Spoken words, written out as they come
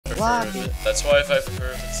prefer like if it. that's why if I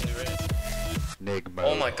prefer if it's new race. Nigma.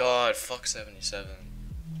 Oh my god, fuck 77.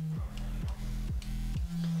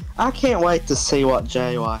 I can't wait to see what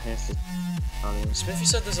JY has to on this. Smithy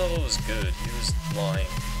said this level was good. He was lying.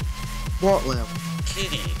 What level?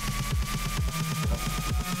 Kitty.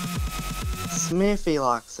 Smithy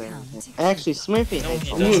likes it. Actually, Smithy No, hates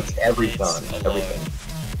he a He lot. doesn't. hates everything. Hates a lot. Everything.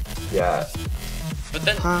 Yeah. But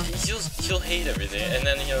then Huh? he'll hate everything, and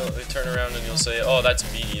then he'll turn around and he'll say, "Oh, that's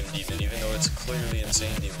medium demon," even though it's clearly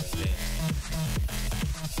insane demon being.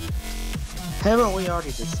 Haven't we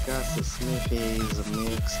already discussed that Smithy's a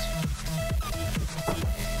mixed?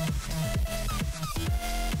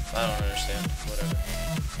 I don't understand. Whatever.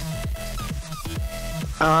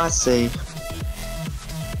 Oh, I see.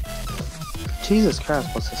 Jesus Christ,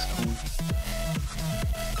 what's this called?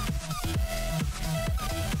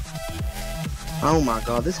 Oh my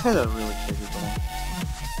god, this had a really tricky ball.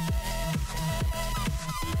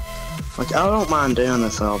 Like, I don't mind doing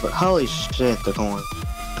this all, but holy shit, the coin.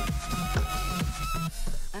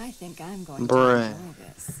 I think I'm going to Bruh. enjoy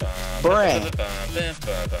this. Bruh.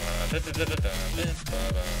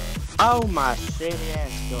 Oh my shitty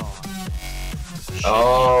ass god.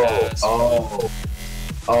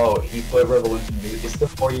 Oh, he put Revolution New. It's the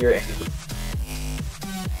 4-year anniversary.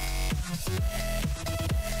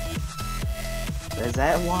 Is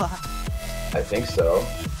that why? I think so.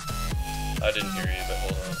 I didn't hear you, but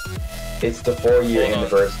hold on. It's the 4-year Hold on.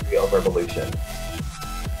 anniversary of Revolution.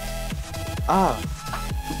 Oh.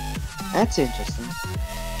 That's interesting.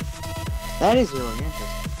 That is really interesting.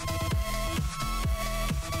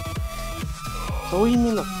 So what do you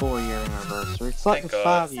mean the 4-year anniversary? It's like Thank the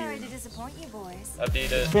God. 5 Sorry years. to disappoint you, boys. I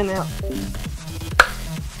beat it. It's been out.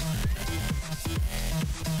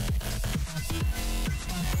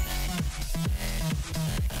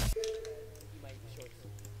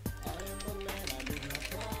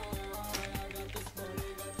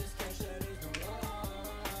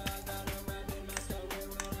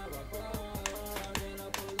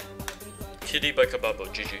 Kitty by Kebabbo,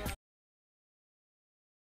 GG.